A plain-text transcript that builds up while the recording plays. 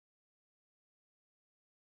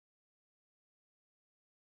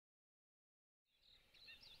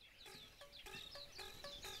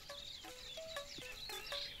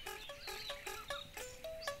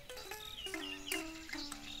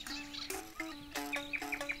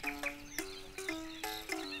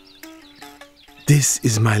This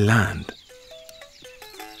is my land.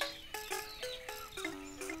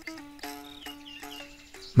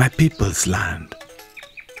 My people's land.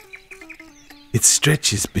 It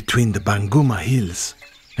stretches between the Banguma Hills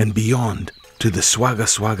and beyond to the Swaga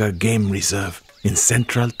Swaga Game Reserve in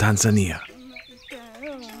central Tanzania.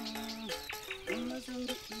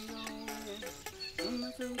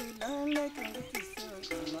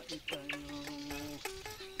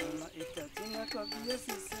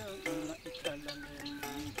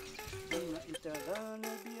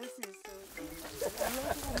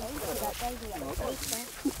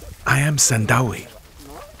 I am Sandawe,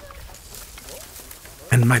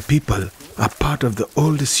 and my people are part of the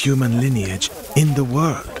oldest human lineage in the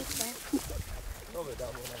world.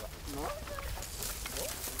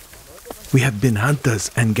 We have been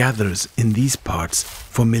hunters and gatherers in these parts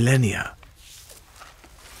for millennia.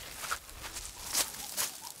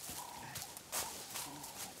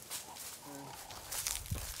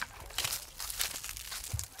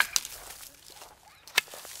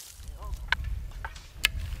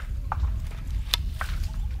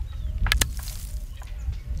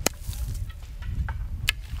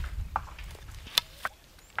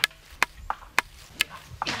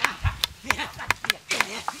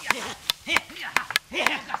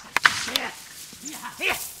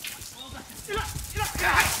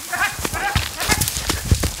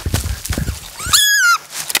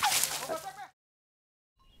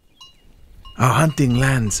 Our hunting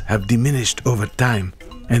lands have diminished over time,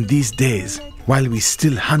 and these days, while we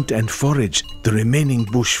still hunt and forage the remaining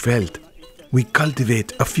bush veld, we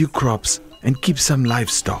cultivate a few crops and keep some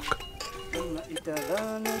livestock.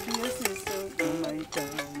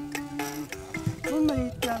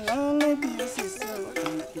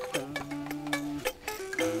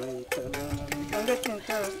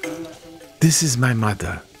 This is my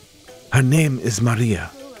mother. Her name is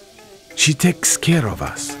Maria. She takes care of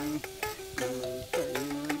us.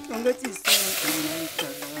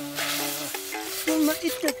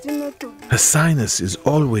 Her sinus is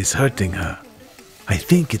always hurting her. I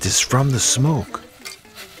think it is from the smoke.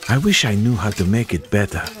 I wish I knew how to make it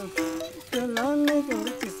better.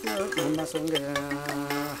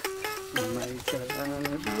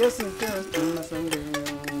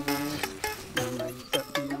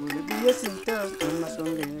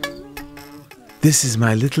 This is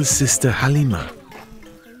my little sister Halima.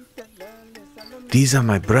 These are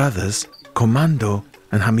my brothers, Commando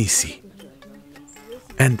and Hamisi.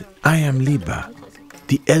 And I am Leba,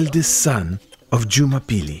 the eldest son of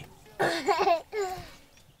Jumapili.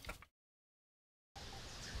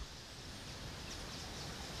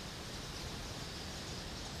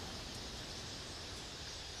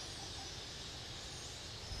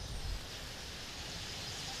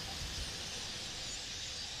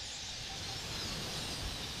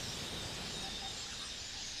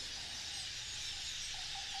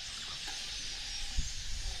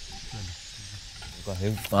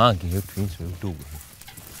 Hiếu thuyên số đủ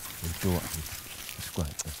hiếu chua squat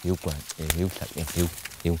hiếu quạt hiếu thật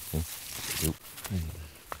hiếu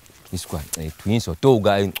squat thuyên số đủ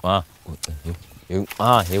gai hiếu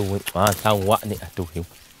thang quạ này đủ hiếu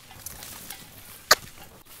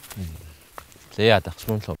thế đặt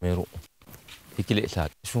xuống sổ mê rụ thì cái lệ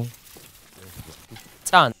sạt xuống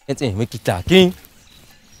chán em chỉ mới kita kinh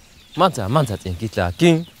mang ra chỉ kita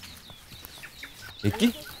kinh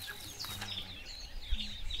cái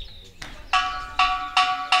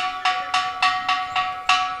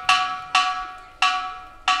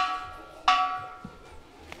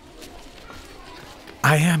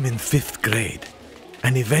I am in 5th grade,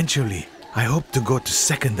 and eventually I hope to go to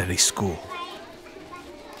secondary school.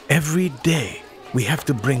 Every day we have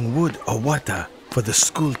to bring wood or water for the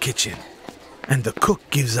school kitchen, and the cook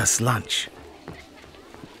gives us lunch.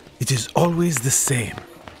 It is always the same,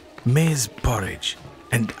 maize porridge,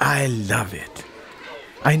 and I love it.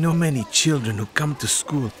 I know many children who come to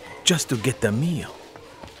school just to get a meal.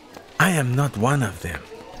 I am not one of them.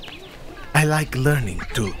 I like learning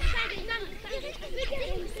too.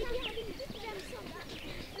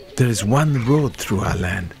 There is one road through our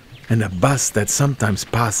land and a bus that sometimes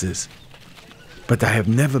passes, but I have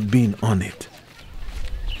never been on it.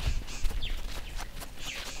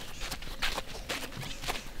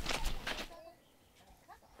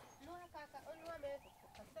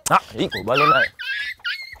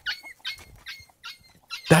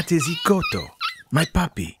 That is Ikoto, my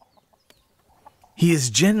puppy. He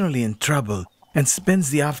is generally in trouble and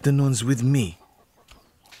spends the afternoons with me.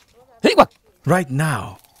 Right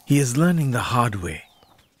now, he is learning the hard way.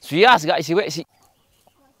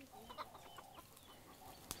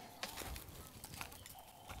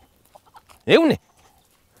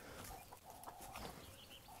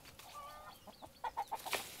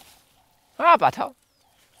 bà thao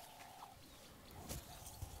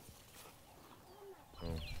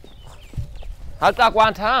Haka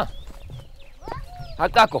quan tha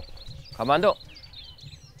Haka ko Kamando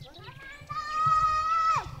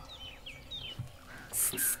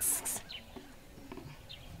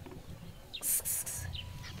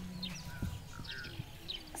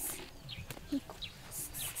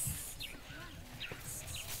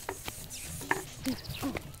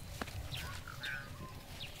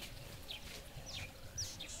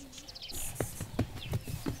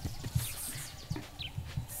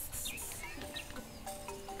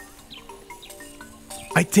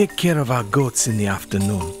I take care of our goats in the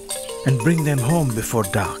afternoon and bring them home before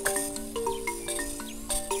dark.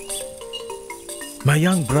 My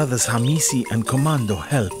young brothers Hamisi and Commando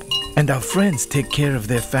help, and our friends take care of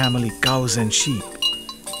their family cows and sheep.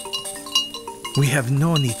 We have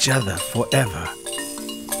known each other forever.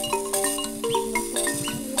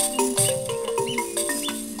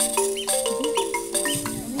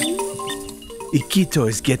 Ikito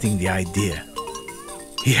is getting the idea.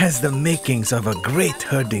 He has the makings of a great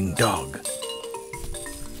herding dog.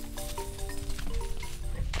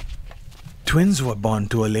 Twins were born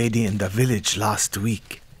to a lady in the village last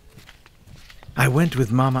week. I went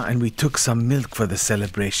with Mama and we took some milk for the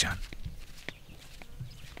celebration.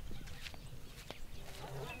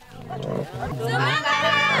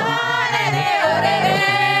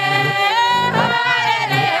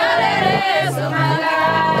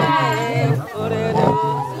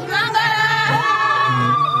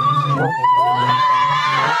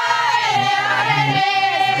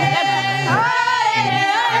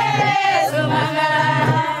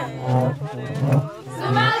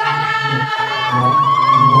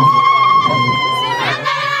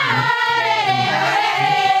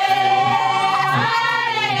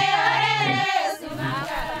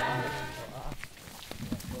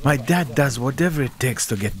 My dad does whatever it takes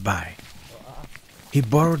to get by. He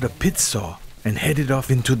borrowed a pit saw and headed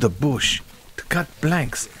off into the bush to cut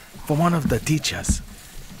planks for one of the teachers.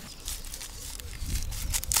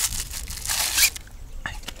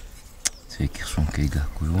 Zeker zo'n kega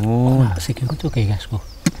kuyo. Zeker goed ook kega sko.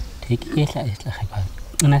 Teki kela isla khaba.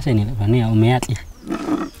 Una seni le bani au meatli.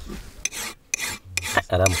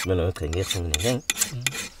 Ara musmelo no kenge zo'n neng.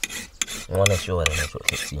 Wana showa na so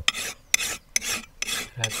tsi.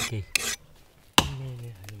 Ratki.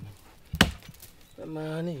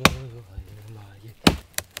 Mani yo maye.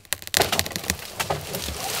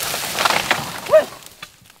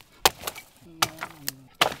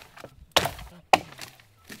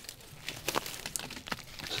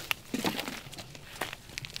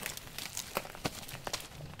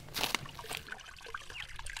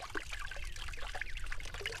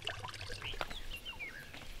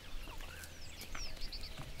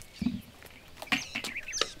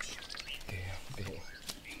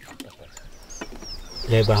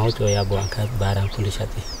 Leba hoto ya buangkat barang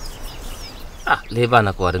tulisati. Leba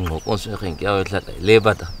na ko ring mo kon so ring kya wetla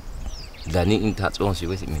leba ta. Dani in ta tsong si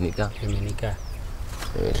wesi minika. Minika.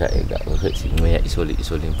 La ega o si mo ya isoli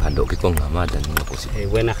pando ki kon ngama dan mo ko si.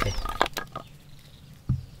 Buena ke.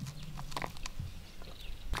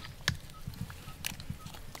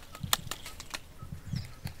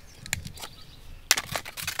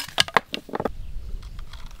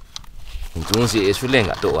 Entonces eso le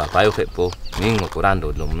engato a payo que po ningo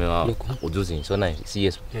curando lo meo udusin sona si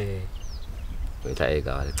eso eta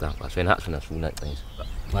ega vale campa suena suna eso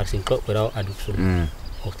Marsin ko pero aduk su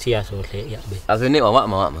oktia so le ya be asene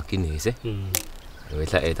mama makini se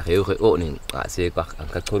eta eta que o ni ase kwa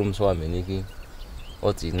anka kurum so ameni ki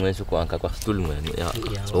o ti ngwe su kwa anka kwa stul ngwe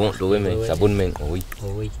ya so do me sabun men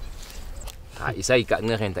oi Isai ka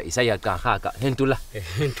ngenta isai ka hentula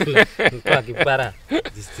kwa kipara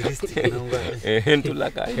district nangwa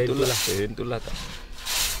hentula ka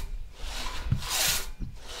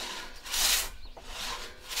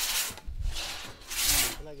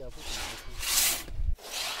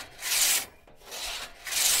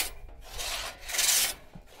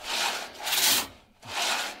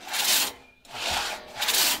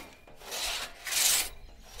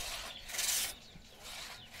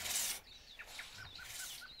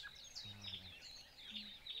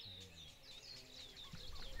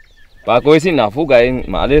Ba ko isi na fuga in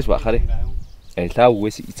males ba khare el ta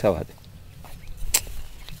wesi itsawa de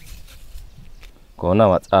ko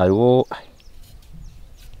na wa tsayo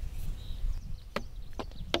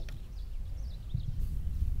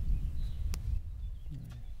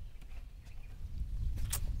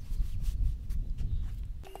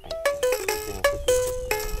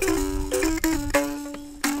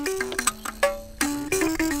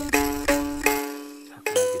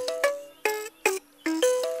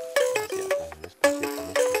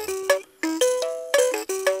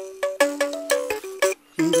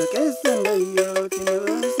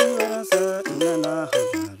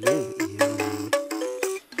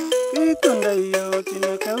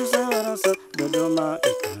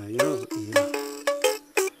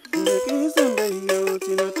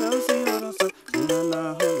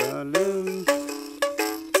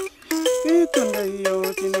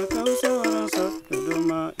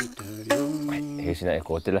sina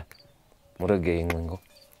ekotela. Mura geingo.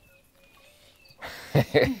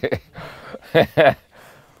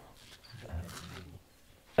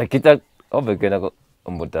 Kita obekena ko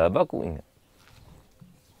umbuta baku inga.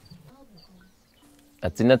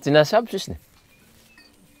 Atina sabsisne.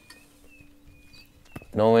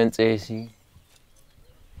 No wensesi.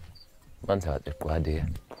 Mansa te kwade.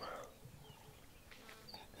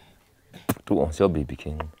 Tu on so baby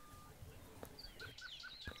king.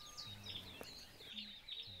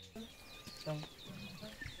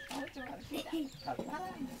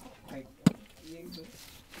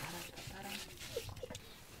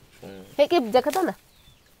 هيك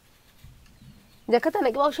جاكتنا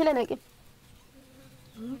كيف أوشيلنا هيك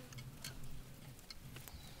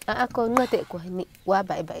أكو نتأ كوهني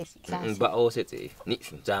وابا Ba o sete ni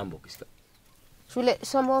su jambo kiska. شو لا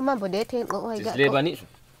سمو ما بديتين أو هاي Leba ni su.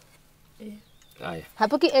 Aya.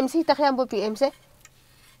 هبكي MC تخيام ببي MC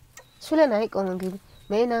شو لا نايك أو نجيب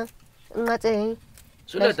مينا نتأ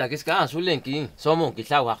Sula ta kiska sulen ki somon ki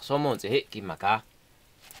tlawa somon se he ki maka.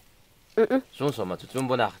 Son soma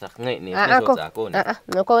tutumbo na ta ngai ni so ta ko na.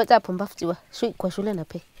 نكو تابم بفتيوا شو كوشو لا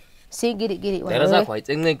نبي سي جري Dera za kwai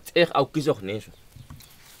tseng au kiso ne su.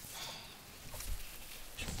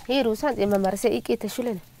 هي روسان إما مرسي إيكي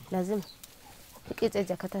تشولنا لازم إيكي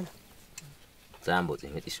جاكتنا Jambo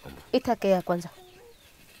tseng ti su. إتاكي يا كwanza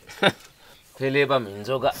Leba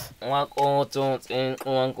minzoga wako tseng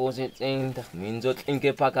wanko se tseng ta minzo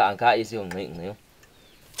tlinke paka anka isi ngai.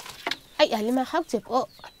 أي اللي ما حبتك أو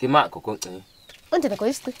Ki ma ko ko ngai. أنت ده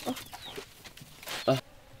كويس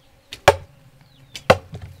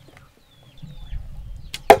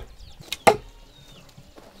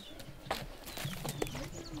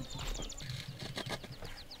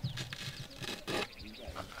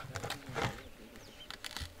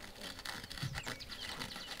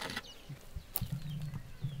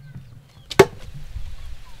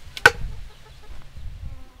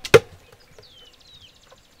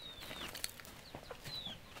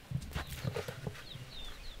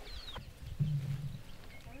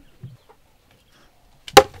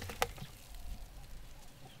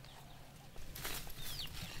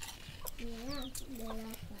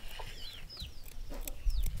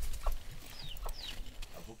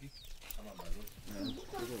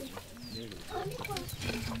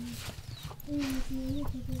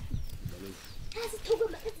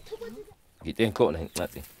Giten ko na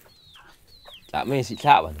natin. Tame si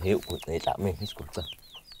tlawan he ko na tame his ko ta.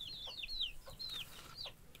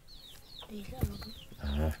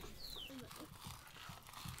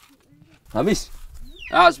 Hamis.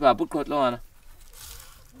 Asba put ko lo ana.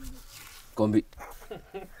 Kombi.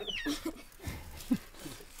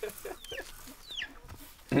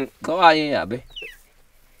 Kawaii abe.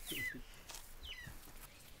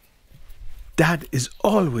 Dad is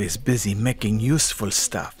always busy making useful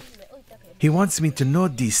stuff. He wants me to know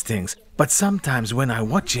these things, but sometimes when I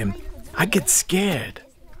watch him, I get scared.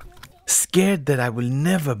 Scared that I will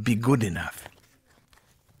never be good enough.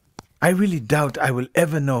 I really doubt I will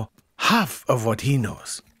ever know half of what he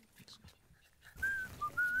knows.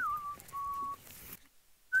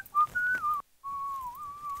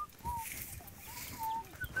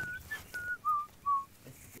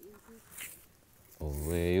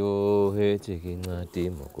 Owe he chicken ngati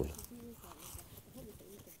mokula.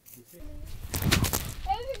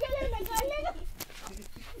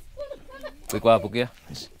 Kwa pukia.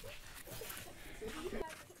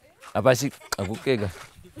 Apa sih aku kega?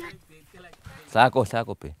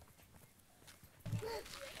 Sako pe.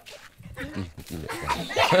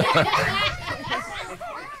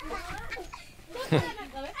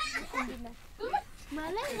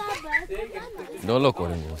 Dolo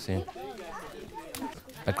koringo sih.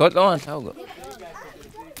 Akot lawan tahu go.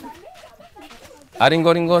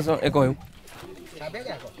 Aringo so eko.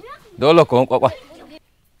 Dolo ko kwa.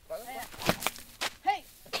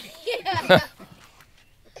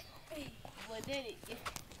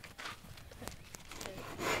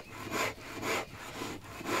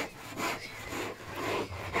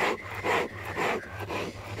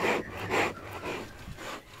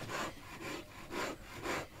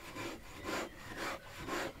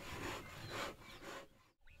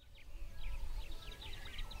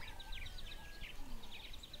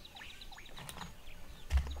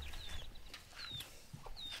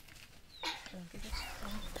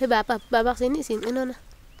 Hey baba sini sin ino na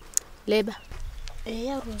Leba.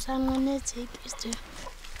 Ya rusan ngone cek itu.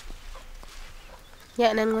 Ya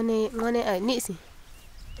nan ngone ni si.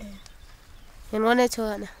 Yan ngone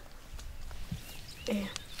choa na.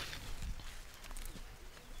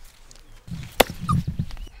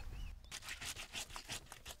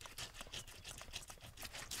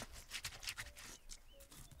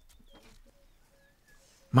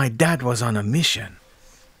 My dad was on a mission.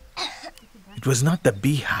 It was not the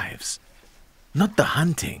beehives, not the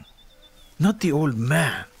hunting, not the old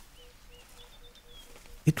man.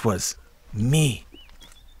 It was me.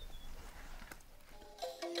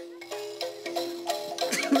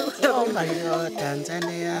 Oh my God,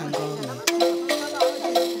 Tanzania,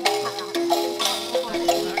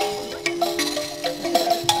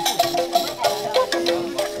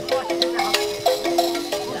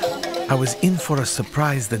 I was in for a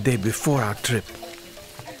surprise the day before our trip.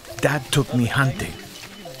 Dad took me hunting.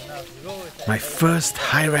 My first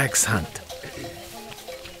Hyrax hunt.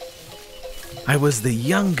 I was the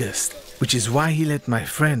youngest, which is why he let my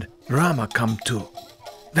friend Rama come too.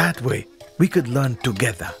 That way, we could learn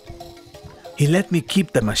together. He let me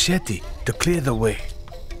keep the machete to clear the way.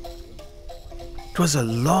 It was a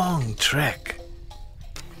long trek.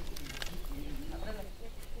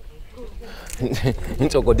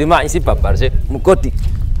 Insoko di mak isi papar sih, mukoti.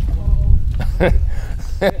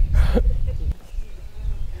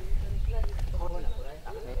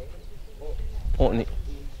 Oh ni.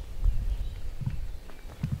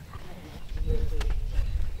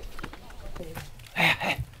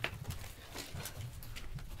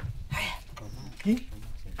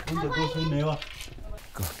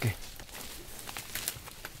 Okay.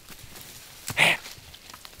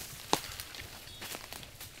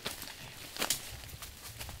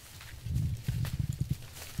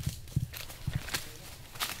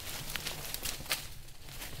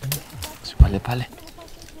 Pale.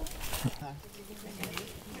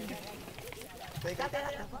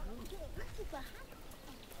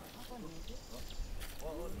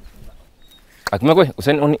 Aku gue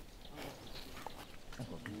usain oni.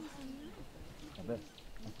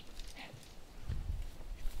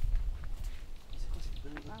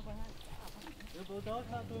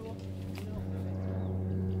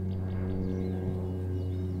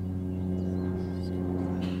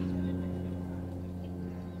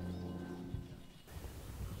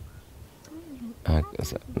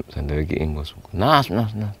 Sandawe ki ingos. Nas.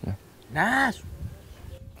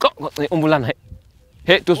 Kok umbulan he.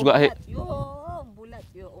 He terus gua he.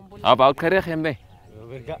 Apa kere hembe?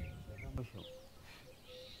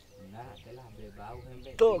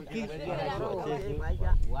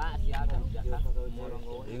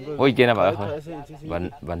 Oi kena ba?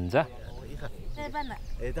 Banza.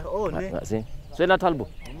 Enggak sih. Saya nak talbu.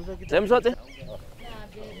 Saya mesot eh.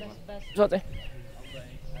 Mesot eh.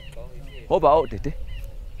 Oh bau deh.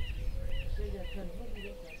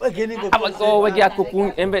 Apa kau bagi aku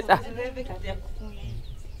pun embet ah.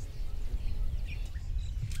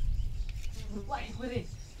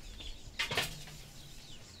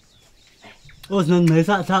 Ô, người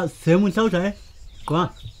sao sớm muốn sâu thế? Quá.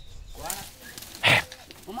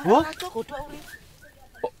 Ủa?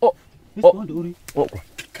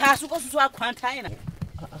 Kasu kau susu aku hantai na.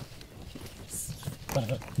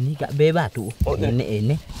 Ni gak bebas tu.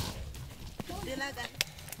 Ini.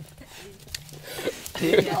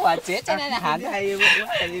 Wajib cina hantai.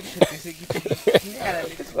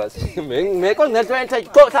 Mấy con người cho anh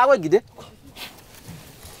cỡ sao vậy gì đấy?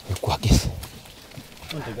 Quá kìa.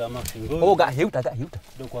 Ô gạ hiếu ta.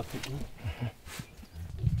 Đâu quá kỹ.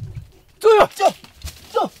 Trời.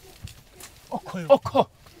 Oko.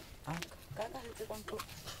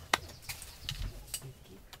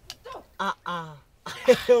 Đâu.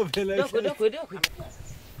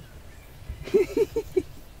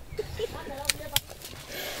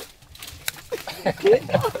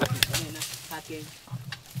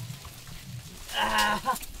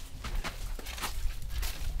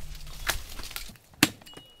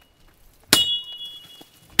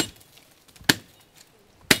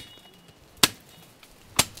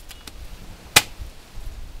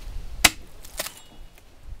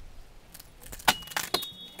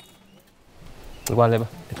 Qua Leba,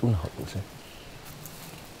 itu nak hot saya.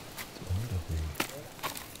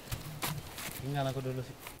 Tinggal aku dulu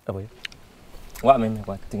sih. Apa ya? Wah, memang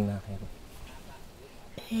kuat tinggal aku.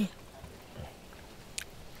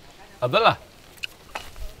 Abdullah.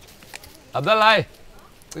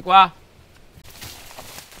 Quick qua.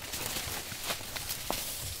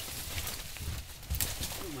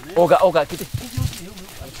 Oga kita.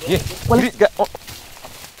 Ye, kulit gak.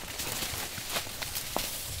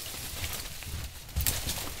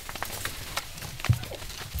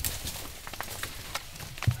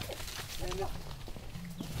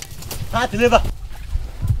 Hati Leba.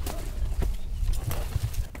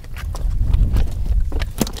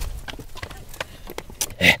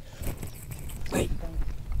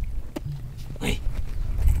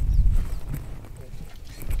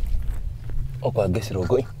 Kau agak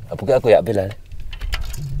serogoy. Apa ke aku ya bela?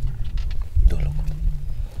 Dulu.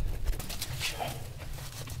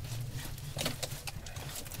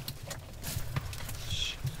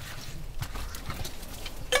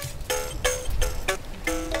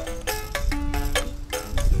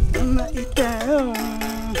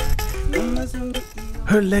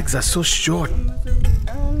 Her legs are so short.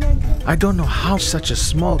 I don't know how such a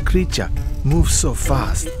small creature moves so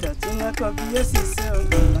fast.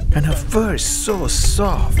 And her fur is so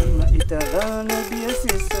soft.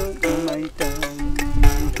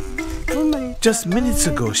 Just minutes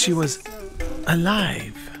ago, she was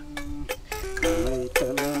alive.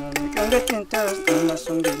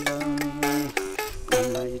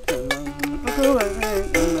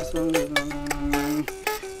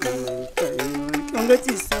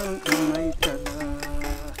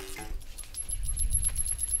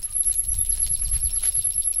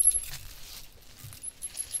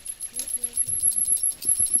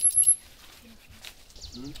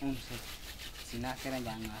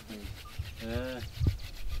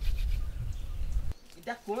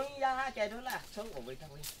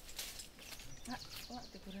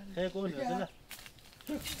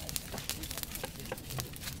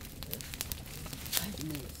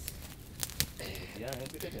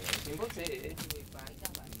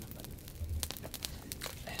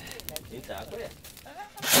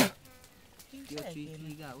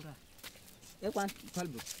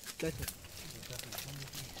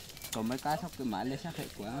 Còn mấy cái sóc cái mã lên sát hệ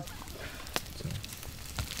quá.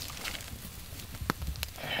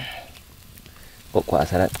 Kok kuat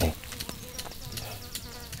sangat ni.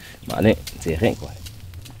 Mak ni sering kuat.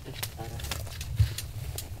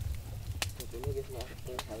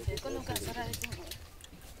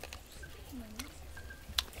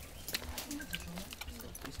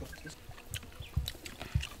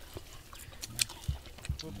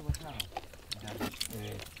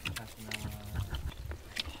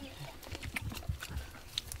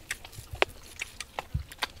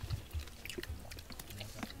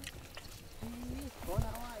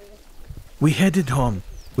 We headed home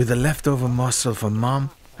with a leftover morsel for Mom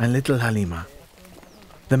and little Halima.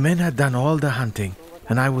 The men had done all the hunting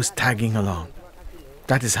and I was tagging along.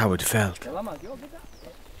 That is how it felt.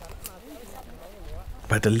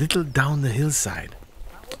 But a little down the hillside,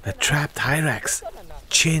 a trapped hyrax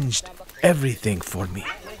changed everything for me.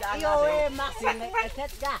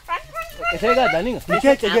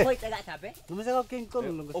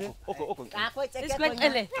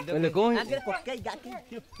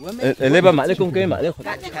 Leba mak dia kong ke mak dia.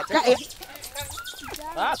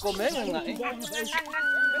 Ah, komen ngak.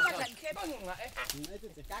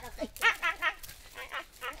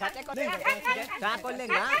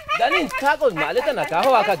 Dani, kako mak dia tak nak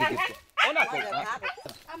kau akak gitu. Ona ko.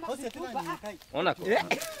 Ona ko.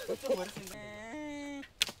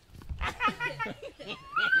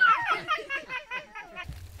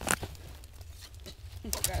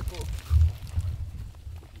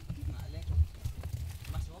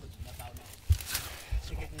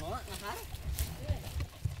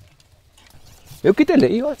 Yo kita le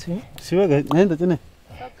iwa sih. Siapa ke? Nanti tu ni.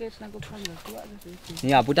 Ni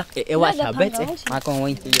abu dak ewa sabet aku ngomong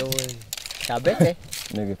itu yo. Sabet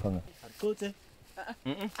Lagi pang. Kau tu.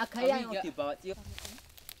 Akaya yang tiba tiba.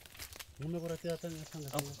 Mana kau rasa datang sangat.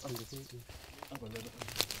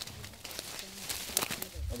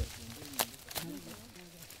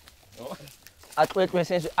 Aku itu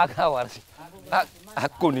mesej akawar sih.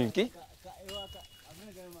 Aku ni.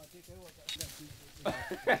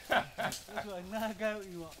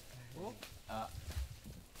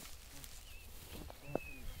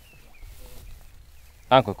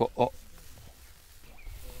 Aku kok. Oh.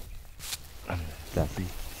 Tapi.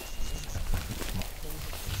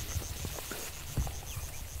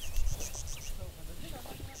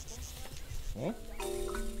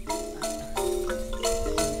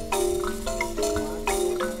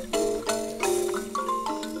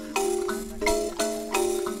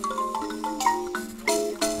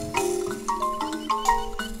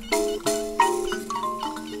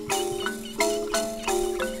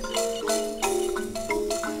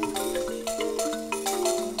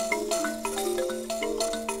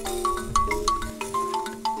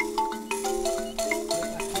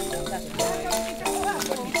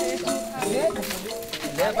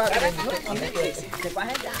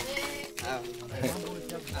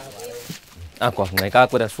 Aku mereka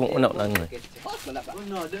aku dah suruh nak nang.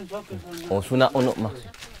 Oh sunak untuk mak.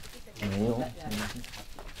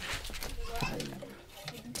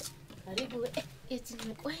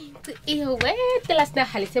 Iyo we telas na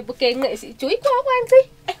halis sa bukeng si cuy ko awan si.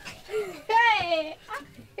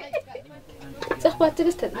 Sa kwatro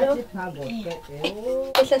gusto yo.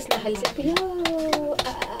 Telas na halis sa piyo.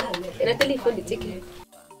 Ina telepon di cik.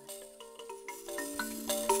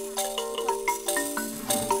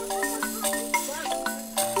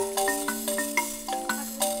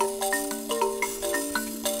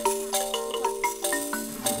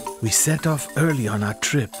 we set off early on our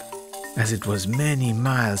trip, as it was many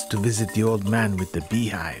miles to visit the old man with the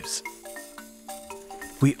beehives.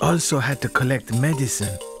 We also had to collect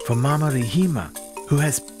medicine for Mama Rihima, who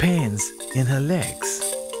has pains in her legs.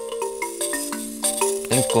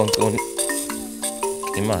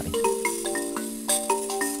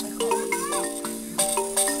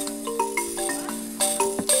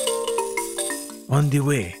 On the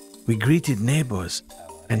way, we greeted neighbors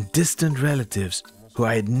and distant relatives who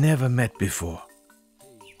I had never met before.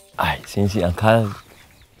 Ai, sinsi angkal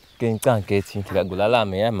kengkang ke sinsi ka gulala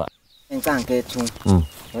me ama. Kengkang ke tung.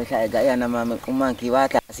 Wala gaya na mama umangki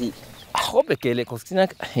wata si. Ako bekele ko sina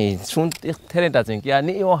sun terenta zenkia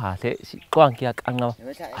ni yo ha le si kwang kia kanga.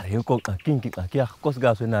 Are yo ko kinki kia kos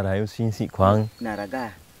ga so na ra yo sinsi kwang.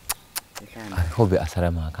 Naraga. Ako be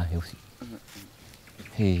asara ma ka yo si.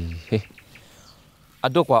 He.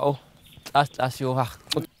 Adokwa o. As yo ha.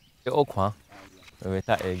 O kwang.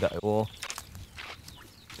 Weta ega o.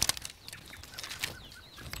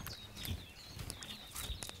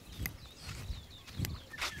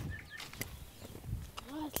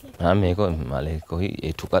 Ame ko male ko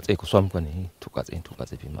hi tukat ko swam ko ni tukat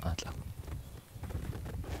pi ma atla.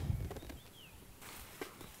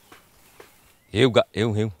 Eu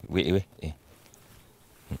we.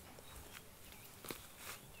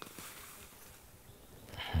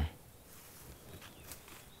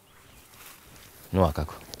 No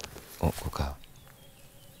akako. O ko ka.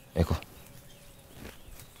 Eko.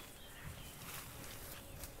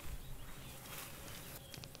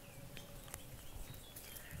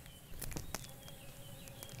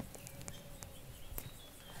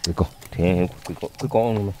 Eko. Tiene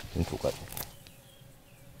con un tukat.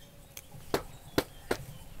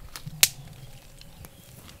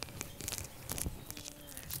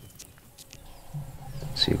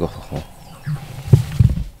 Sigo.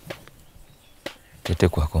 Tete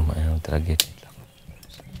kwa koma eno tragedi.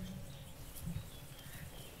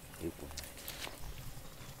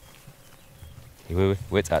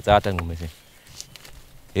 We cha tang me se.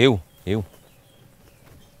 Eu. Eu,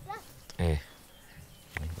 we.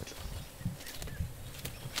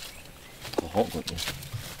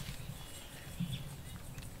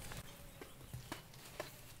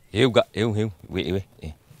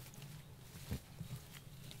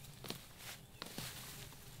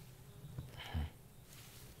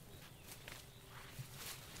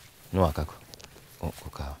 No akako. O ko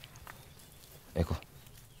ka. Eko.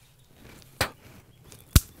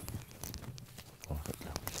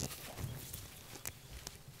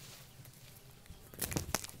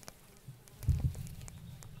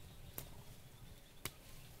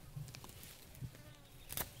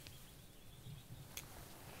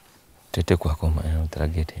 Tete kwa koma eno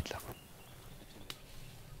tragedi la.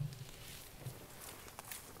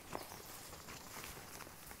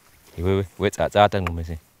 We cha tang me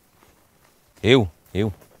se. Eu.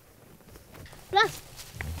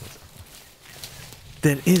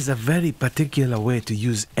 There is a very particular way to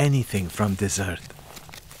use anything from this earth.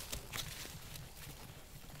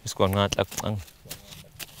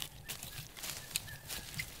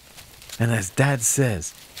 And as Dad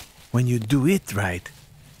says, when you do it right,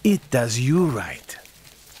 it does you right.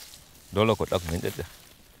 Dolo ko tak minute.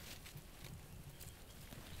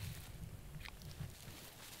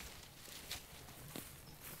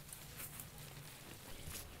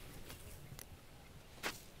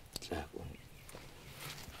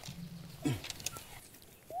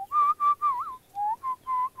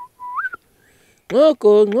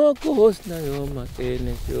 Ngoko hosna yo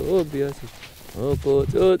makene yo biasi. Ngoko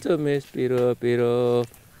toto mes piro.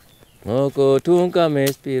 Ngoko tunka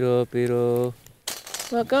mes piro.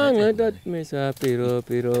 Makanga dat mesa piro.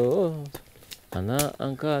 Ana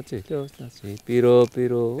angka celos nasi piro.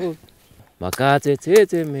 Makate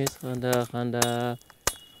tete mes handa.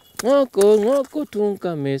 Ngoko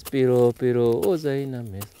tunka mes piro. Ozaina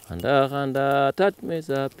mes handa tat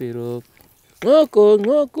mesa piro. Ngoko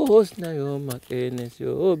hosna yo makenes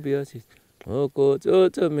yo biasis. Ngoko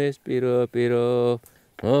toto mes piro.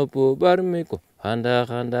 Ngopo barmeko handa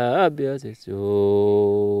abiasis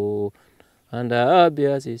yo. Handa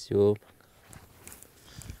abiasis yo.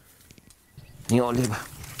 Ni Leba.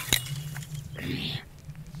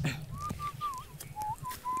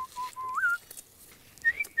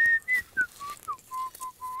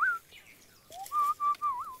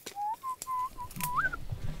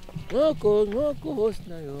 Ngoko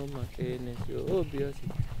hosna yo makenes yo biasi.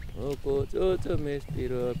 Ngoko toto mes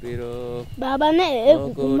piro. Baba ne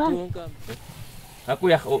kumba. Aku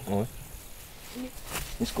ya oh.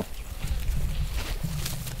 Isko.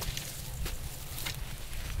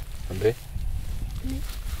 Andre.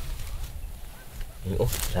 Oh,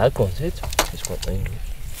 daar komt het. Is kwart één.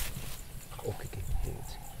 Oké,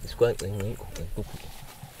 is kwart één.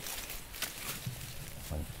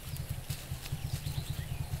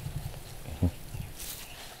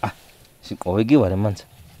 Ah, si có cái kiểu man.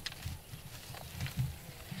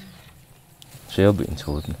 Saya bin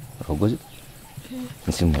sốt nè, không có gì.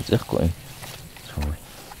 Mình xin một giấc của em. Rồi.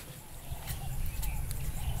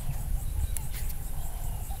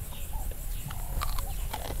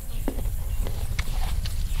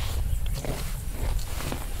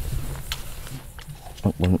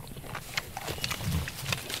 Bún.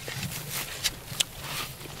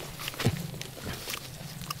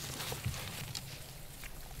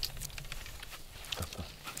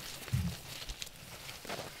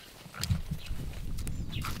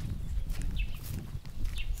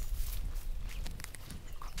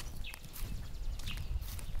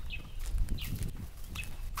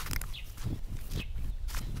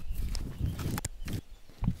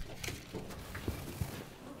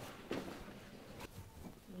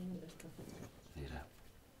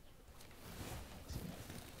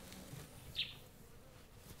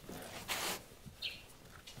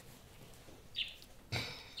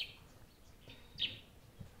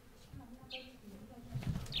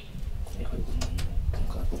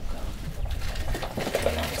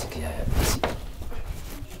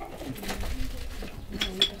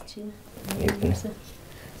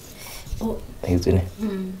 Hiểu chưa này?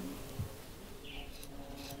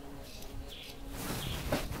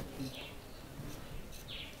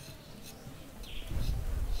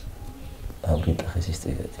 Ahorita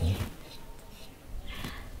resiste gatinho.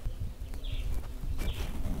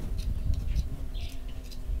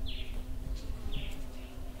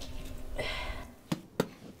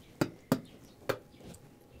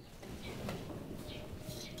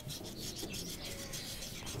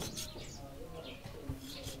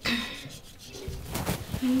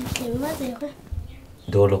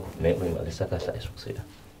 Dolo, mẹ mình bảo là sao lại sụp sỉ đó.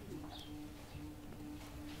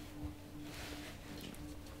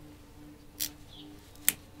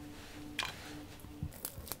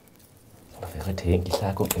 Phải cái thế cái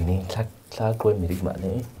xa cũng này xa quên mình đi bạn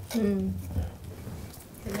đấy.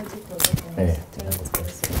 Thế là một quên.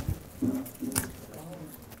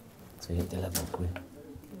 Thế là một quên.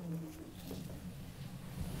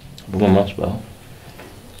 Bom almoço, bom.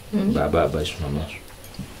 Baba abaixo no almoço.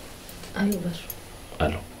 Aí abaixo.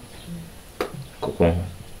 Alô. Cocô.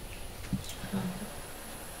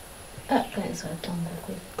 Ah, kayak saya tambah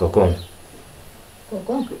kue. Cocô.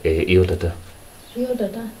 Kokong. Iyo tata. Iya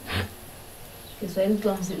dah. Kesuai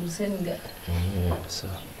tuang si usen enggak. So.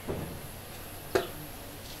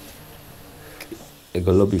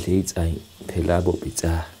 Kalau beli ai pelabo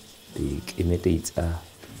pizza di imete pizza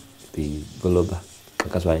di goloba.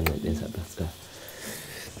 Kakaswai nggak sa pizza.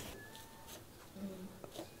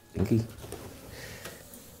 Thank you.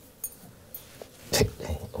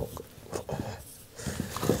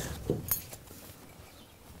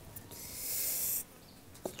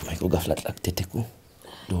 Aku gaflat lak teteku.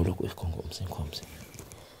 Dulu aku komsen.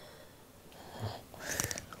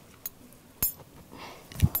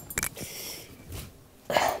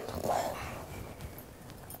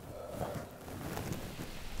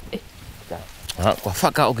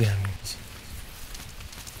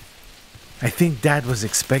 I think Dad was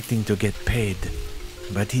expecting to get paid,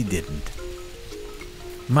 but he didn't.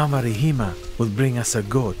 Mama Rihima will bring us a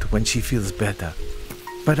goat when she feels better,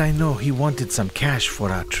 but I know he wanted some cash for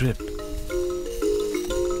our trip.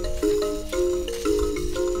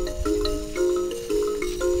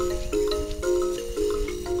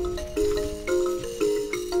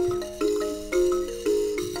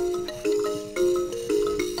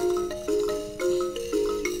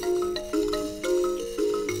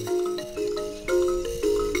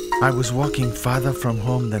 I was walking farther from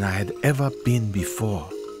home than I had ever been before.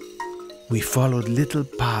 We followed little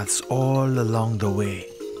paths all along the way,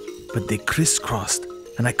 but they crisscrossed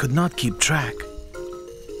and I could not keep track.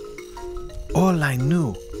 All I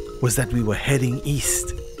knew was that we were heading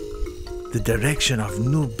east, the direction of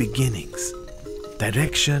new beginnings,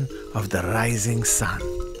 direction of the rising sun.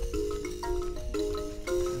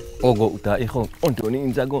 Ogo uta iho onto ni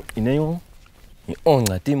inzago ineyo. Ni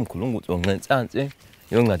onga tim kulungu zonga tsanze.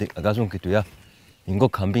 Yung ngati akasong kitu ya. Ingo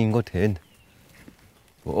kambing ingo ten.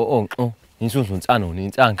 Insun tsano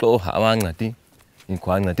ni tsang to hawa ngati. In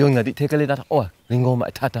kwang ngati yung ngati tekale data ringo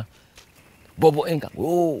ma tata. Bobo enga.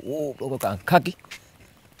 Bobo ka kaki.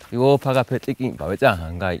 Yo paga petiki ba we tsang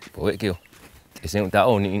hangai bo we kyo. Iseng ta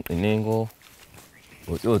ni inengo.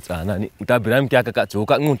 Bo zo tsana ni uta biram kya ka zo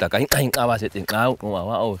ka ngun ta ka in ka ba se tin ka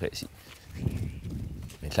wa he si.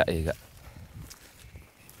 Me tla ega.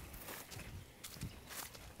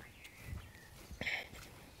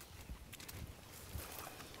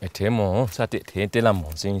 Etemo sa te la mo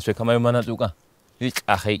sin so kama mana tuka. Ich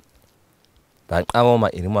ahi. Ban awo ma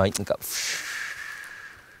irma inka.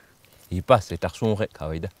 Ipa se taksun re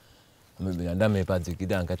kawaida. Me benda me pa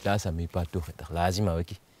zikida anka tlasa me pa to ta lazima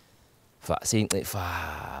weki. Fa sin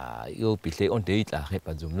fa yo pile on de itla re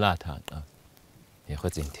pa jumla tha. Ya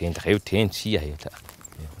khotsin ten chi ya ta.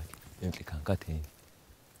 Ya kan ka ten.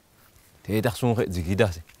 Te taksun re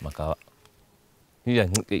zikida se makawa. Ya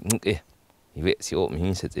nke. Iwe si o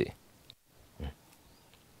min se te.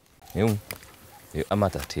 Eu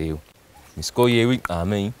amata teu. Misko yewi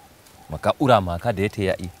amei. Maka ura maka de te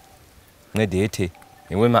ya I. Nge de te.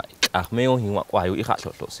 Ewe ma meo hiwa kwa yo I kha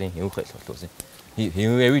so sen hiu kha so sen.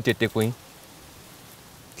 Hiu ewi te kuin.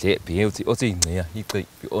 Le bi o ti o ti ne ya I kai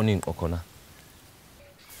bi onin okona.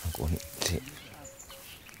 Okoni te.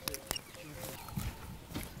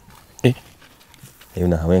 Eu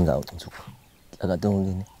na wenga o tsu. Aga dong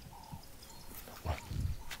ni.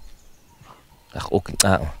 Ok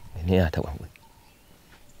ini ada apa?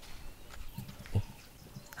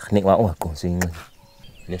 Nek mau aku sing.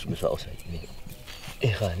 Ini sudah usai ini.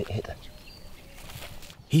 Ni eta.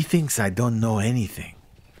 He thinks I don't know anything,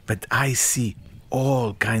 but I see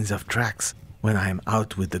all kinds of tracks when I'm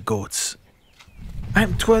out with the goats.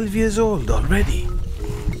 I'm 12 years old already.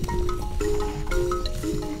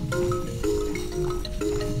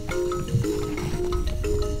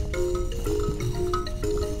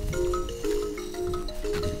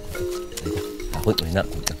 Hoi nak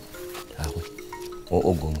kuda. Hoi.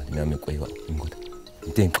 O gong ni ame koi wa ingota.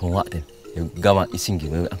 Ten konwa ten. Gawa isingi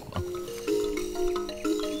we aku.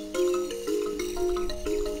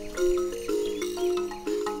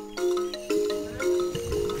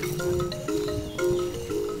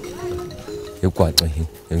 Yo kwa to hi.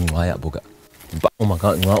 Yo ngwa ya boga. Ba o ma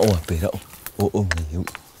ka ngwa o pe ra. O mi yo.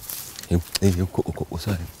 Yo ko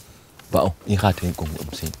sa. Ba o I kha ten kong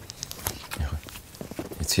o sin.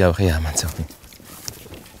 It's ya ya man sa.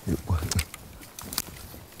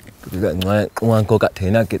 Juga ngai ko ka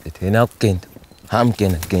thena ke thena ken ham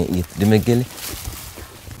ken I de megele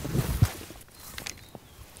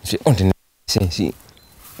si on de si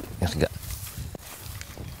ya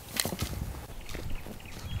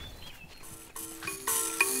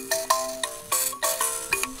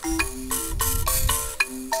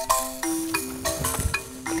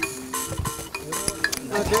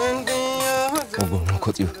ogo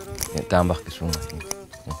ko tiu tambah ke sunga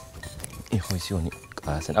I hoisioni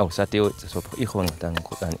kasan au sa teo so ikhon tan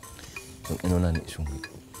ko tan inona ni sungi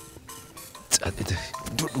at itu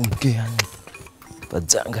dudum ke an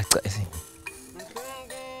pajanga ka isi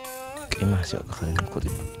masih aku kalian ko di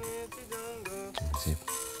sip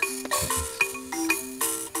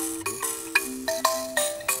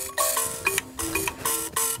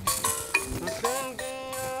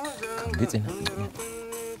kambit ina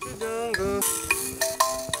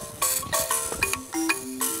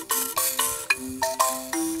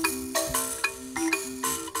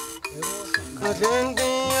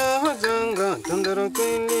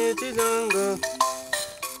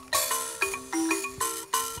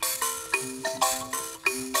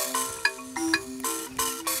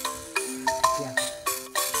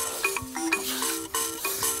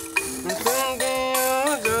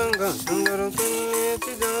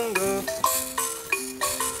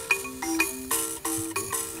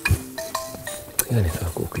Ini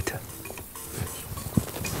aku kita.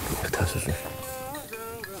 Kita susun.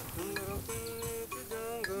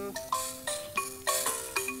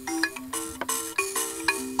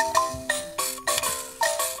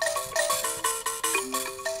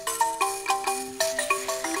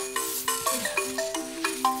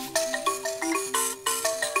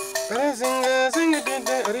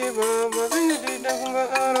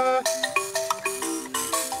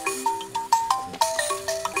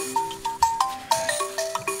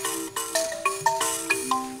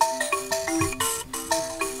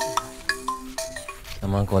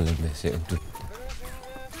 Sama kau lebih sedut.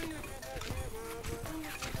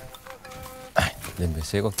 Lebih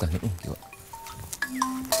sedut kan ini juga.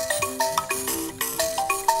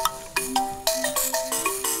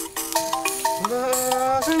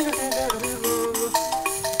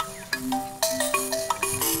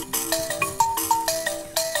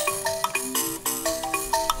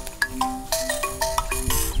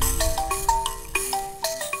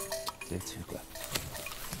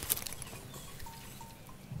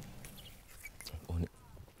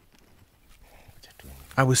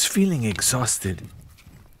 I was feeling exhausted,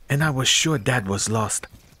 and I was sure Dad was lost.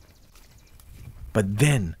 But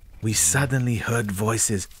then we suddenly heard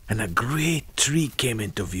voices, and a great tree came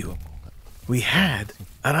into view. We had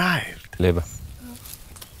arrived. Leba.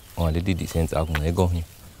 Oh, ada di sense aku ngego ni.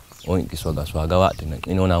 Oink swaga wat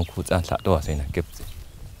in on kut and sat doors in a gift.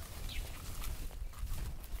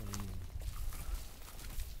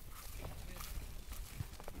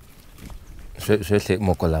 Se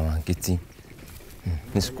mokola kitty.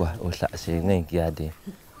 This squad or say name yadi.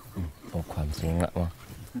 Or quam saying that one.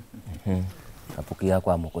 Apukia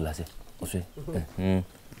mokola se.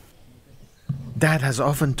 Dad has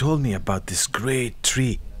often told me about this great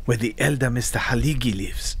tree where the elder Mr. Haligi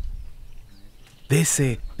lives. They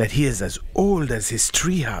say that he is as old as his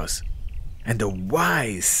treehouse and a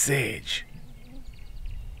wise sage.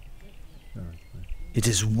 It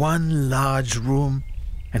is one large room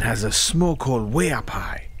and has a smoke hole way up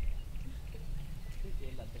high.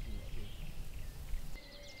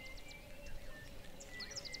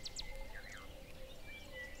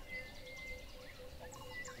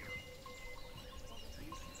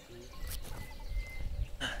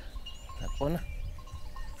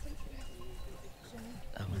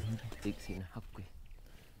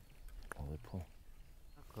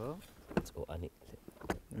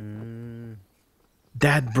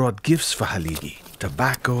 Dad brought gifts for Haligi,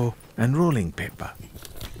 tobacco and rolling paper.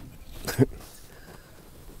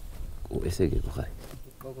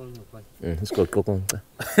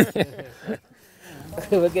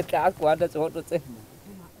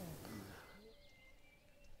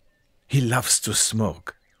 He loves to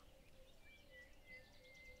smoke.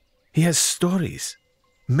 He has stories,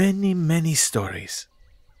 many stories.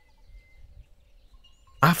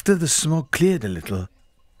 After the smoke cleared a little,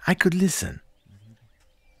 I could listen.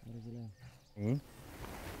 Here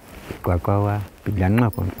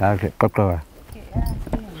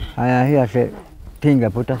se tinga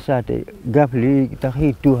putasate gapli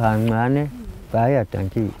tahi Tuhan mane baya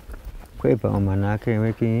tanki kwepa omanake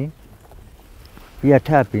weki ya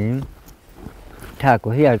tapin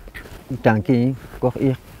tako here tanki kok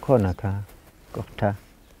ik konaka kokta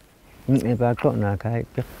ni ba konaka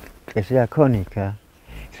kesia konika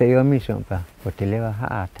se yo misompa potelewa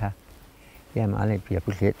haata ya male pia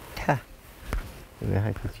puseta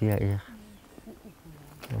we kutia ik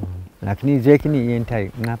lakini zekini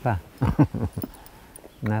yentai ngapa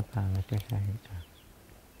ngapa natesa hicho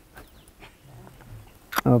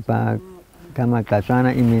opa kama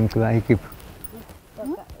kaswana imin kwa ekip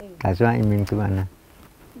kaswa imin kwa na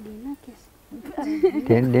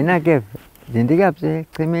dena ke jindigap se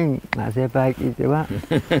kemeng mase pa kitwa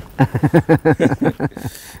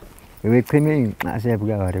we kemeng mase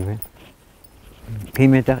buga ware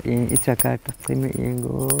Kimeta in Itaka,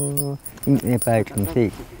 Kimigo, in a pipe and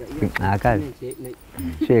shake.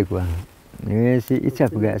 Shake one. You see, it's a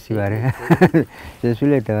gas. You are just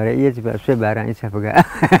later, yes, but Sebaran is a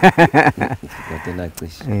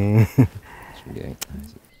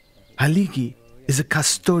Haligi is a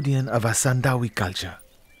custodian of our Sandawe culture.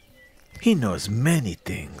 He knows many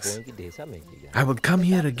things. I will come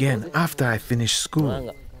here again after I finish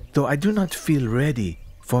school, though I do not feel ready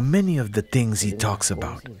for many of the things he talks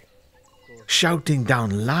about. Shouting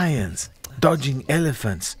down lions, dodging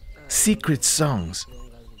elephants, secret songs.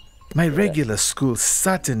 My regular school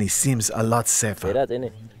certainly seems a lot safer.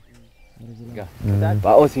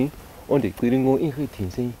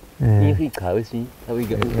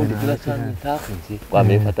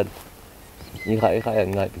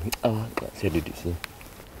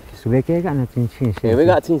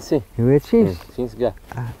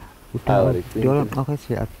 Dalam aku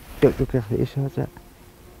siap tuk isu saja.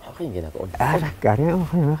 Karena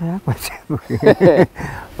aku apa sih?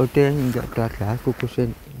 Hotel enggak kelar aku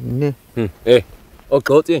kusen ni.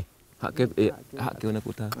 Kau sih, hak kau nak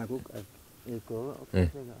putar.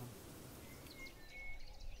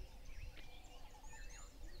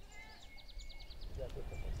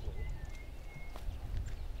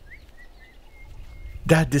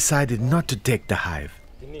 Dad decided not to take the hive.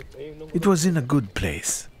 It was in a good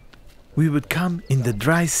place. We would come in the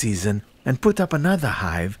dry season and put up another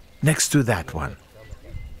hive next to that one.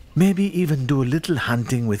 Maybe even do a little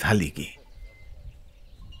hunting with Haligi.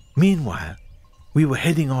 Meanwhile, we were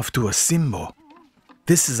heading off to a Simbo.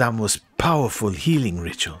 This is our most powerful healing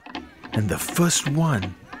ritual, and the first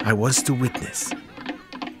one I was to witness.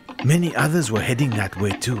 Many others were heading that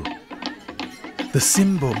way too. The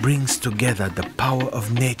Simbo brings together the power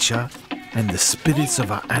of nature and the spirits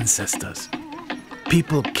of our ancestors.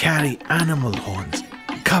 People carry animal horns,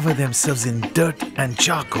 cover themselves in dirt and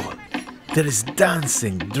charcoal. There is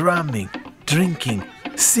dancing, drumming, drinking,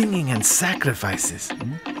 singing and sacrifices.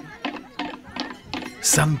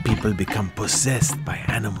 Some people become possessed by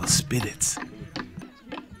animal spirits.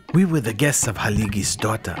 We were the guests of Haligi's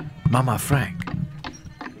daughter, Mama Frank.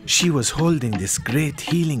 She was holding this great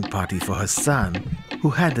healing party for her son who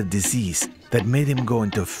had a disease that made him go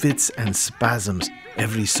into fits and spasms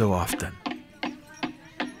every so often.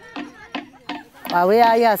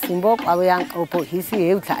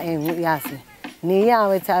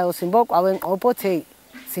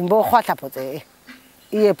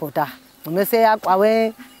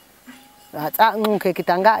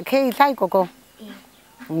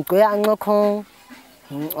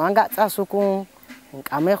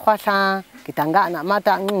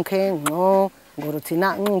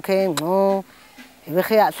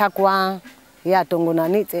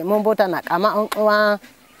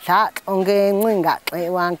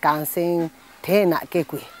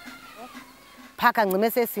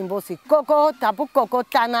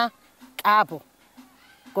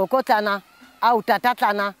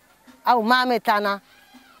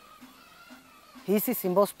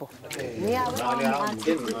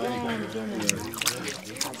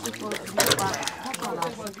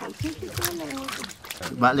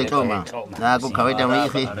 Balik koma. Na aku kawai dah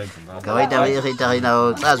wiki tahu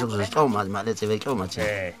nak tasuk sus koma. Balik cewek koma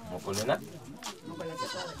cewek.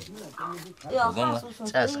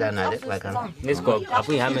 Cas kan ada bahkan. Ni sekolah apa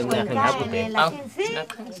yang hamil nak apa deh?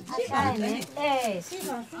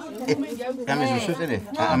 Kami susu tu deh.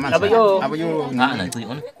 Aman. Apa yo? Nggak nanti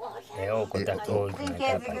on. Oh, kontak tu.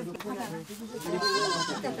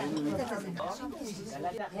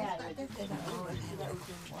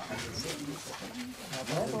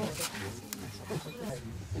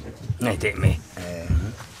 Này thế mày.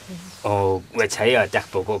 Oh, we saya dah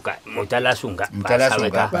pokok kat mutala sunga. Mutala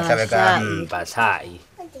sunga. Pasai.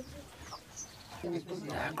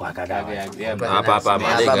 Apa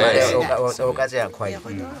malik. Oh, kasih aku kuai.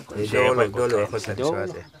 Dulu aku sedih.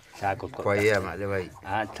 Kuai ya mak lewai.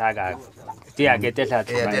 Taga. Dia kita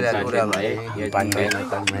satu. Dia orang pandai.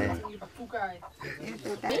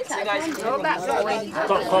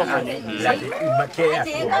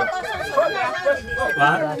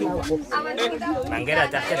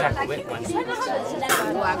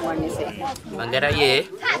 Manggera ye.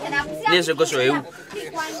 Ni suku suyu.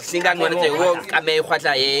 Singgang mana tu? Kami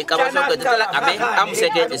kuasa ye. Kamu suka tu lah kami. Kamu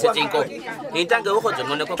sekej sejengko. Hintang kau kau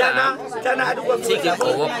jangan kau kan? Singgang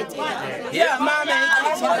kau. Ya, mama.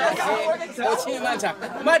 Oci macam.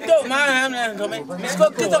 Madu mama tu me.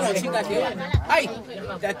 Skop kita oci kat dia. Ay,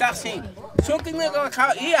 dah taksi. So kini kau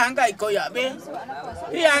iya angka ikut ya be.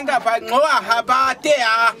 Iya angka pak ngawah haba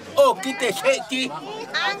dia. Oh kita seki.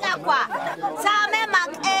 Angka kuah. Sama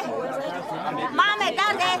mak mama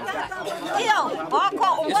dah deh. Iyo, aku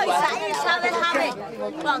umur saya sama hame.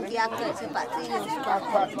 Bang dia tu cepat sini.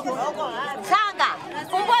 Sangga,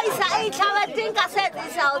 umur saya sama tinggal set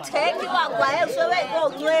isau cek juga kuah. Sebab kau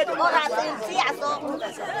jual orang tinggi asal.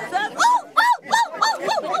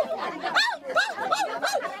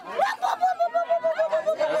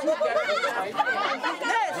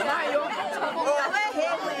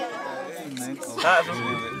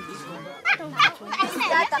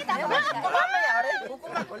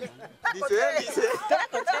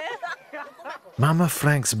 Mama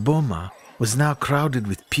Frank's boma was now crowded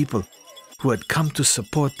with people who had come to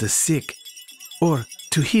support the sick or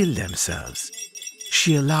to heal themselves.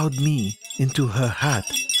 She allowed me into her hut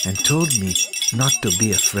and told me not to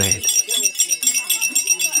be afraid.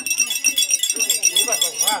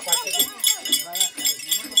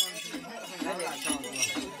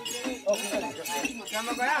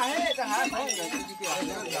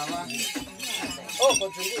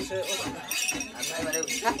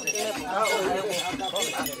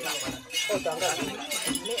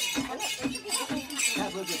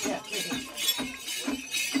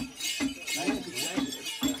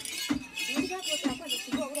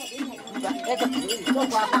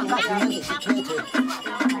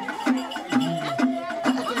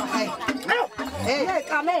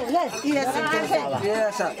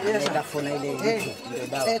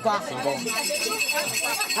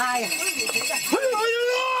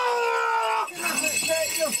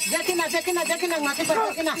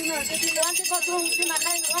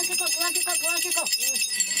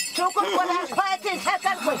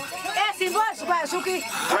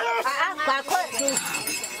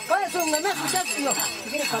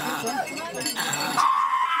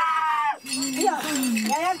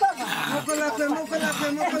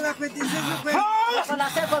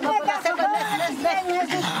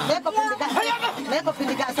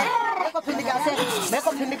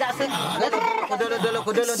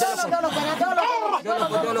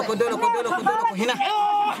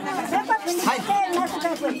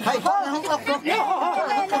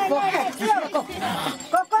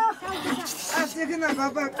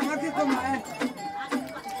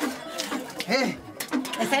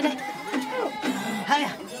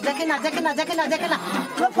 Zakina.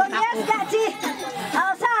 Ponies gati.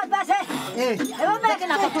 Asa base.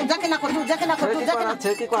 Zakina kotu. Zakina kwa.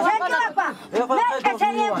 Meke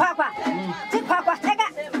teni kwa. Kwa tega.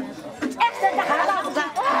 Extra dakala.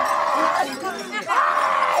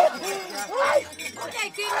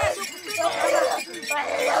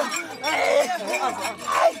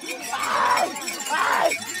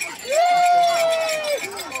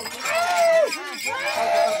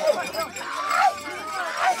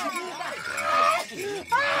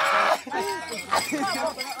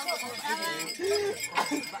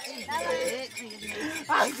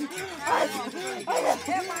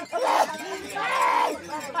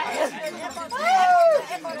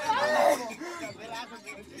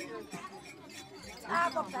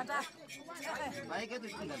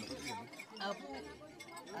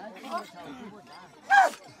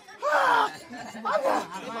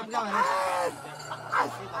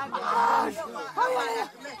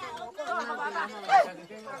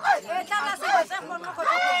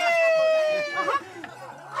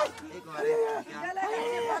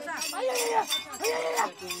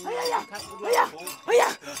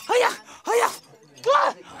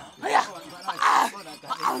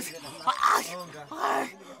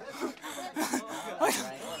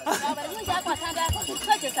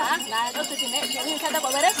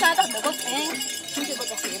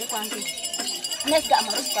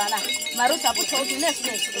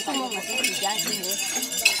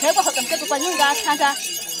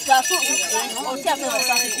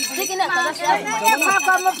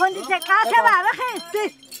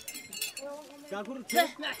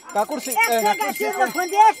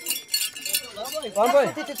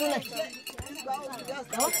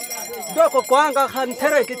 Doko kwanga khan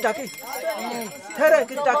tere kitaki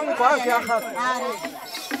kwanga khan.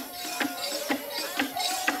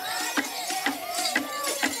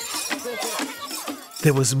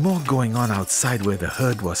 There was more going on outside where the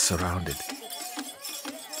herd was surrounded.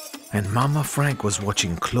 And Mama Frank was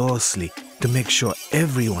watching closely to make sure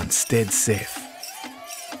everyone stayed safe.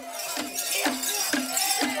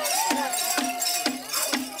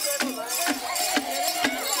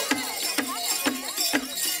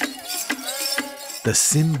 The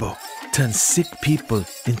Simbo turns sick people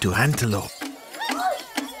into antelope.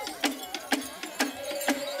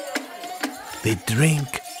 They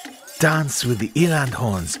drink, dance with the eland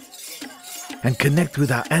horns, and connect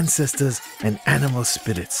with our ancestors and animal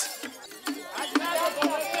spirits.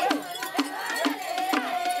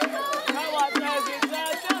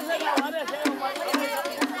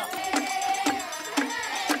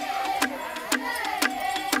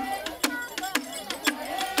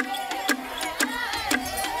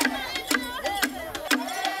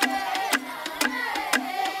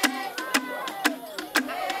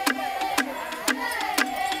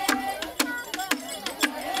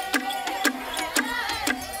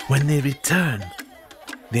 When they return,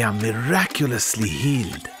 they are miraculously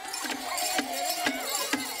healed.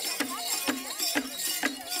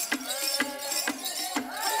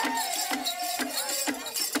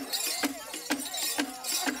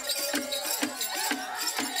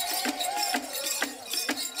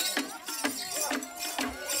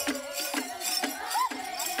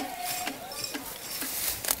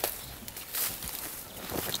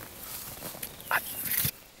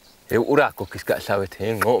 Ura ko kiska sawet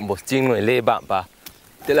he ngo bos ching no leba ba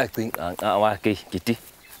tela ting awa ki kiti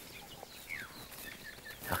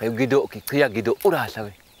akay gido ki kya gido ura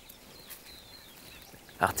sawe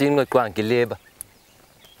aching no kwang ki leba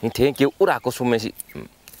ni ten ki ura ko sumesi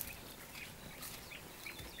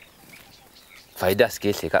faida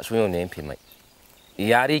ske se ka suyo ne phi mai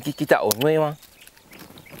yari ki kita onwe wa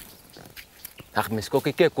ak misko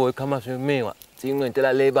ki ke ko kama su mewa ching no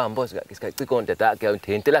tela leba bos ga kiska ki kon ta ka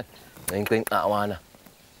ten tela Engkling awana,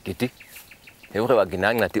 gitu. Hebat bagi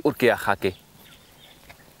nang nanti urkia hake.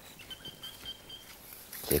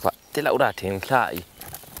 Lepas telah udah tengklai.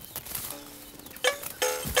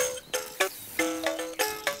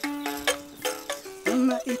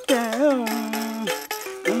 Mama itayo,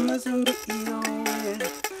 mama zumbi iyo,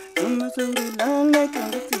 mama zumbi lana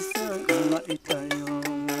kangetiso. Mama itayo,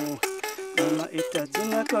 mama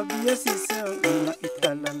itatina kabia siso. Mama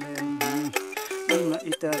italale. Mama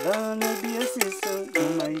italane bia siso,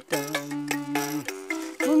 mama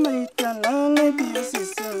italane bia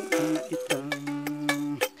siso, mama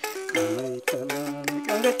italane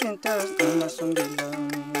kanga tinta, mama songela,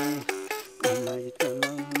 mama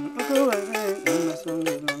italane okowe, mama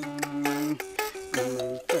songela, mama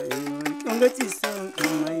italane kanga tiso,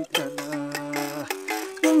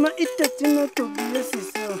 mama itatina bia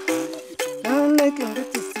siso, lane kanga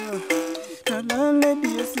tiso, lane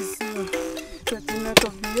bia siso.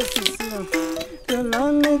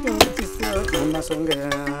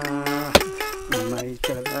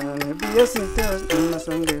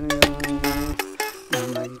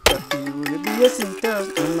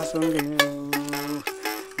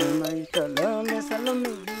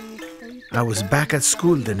 I was back at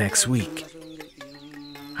school the next week.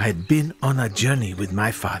 I had been on a journey with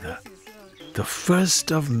my father, the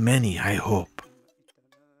first of many, I hope.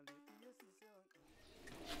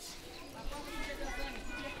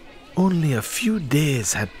 Only a few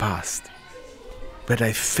days had passed, but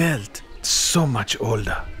I felt so much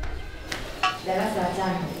older.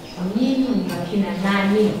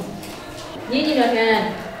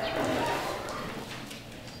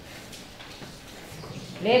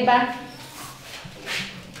 Leba.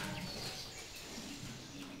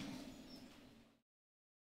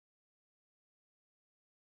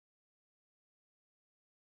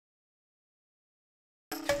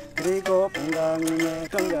 그리고 풍광에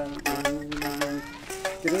건강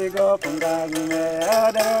그리고 풍광에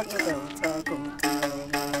아들도 찾고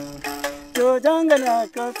조장가나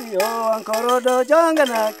거지요 안코로도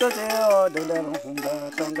장가나 거지요 돌대로 풍가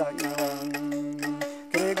건강이요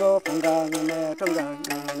그리고 풍광에 건강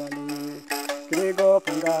그리고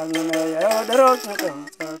풍광에 아들도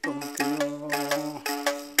찾고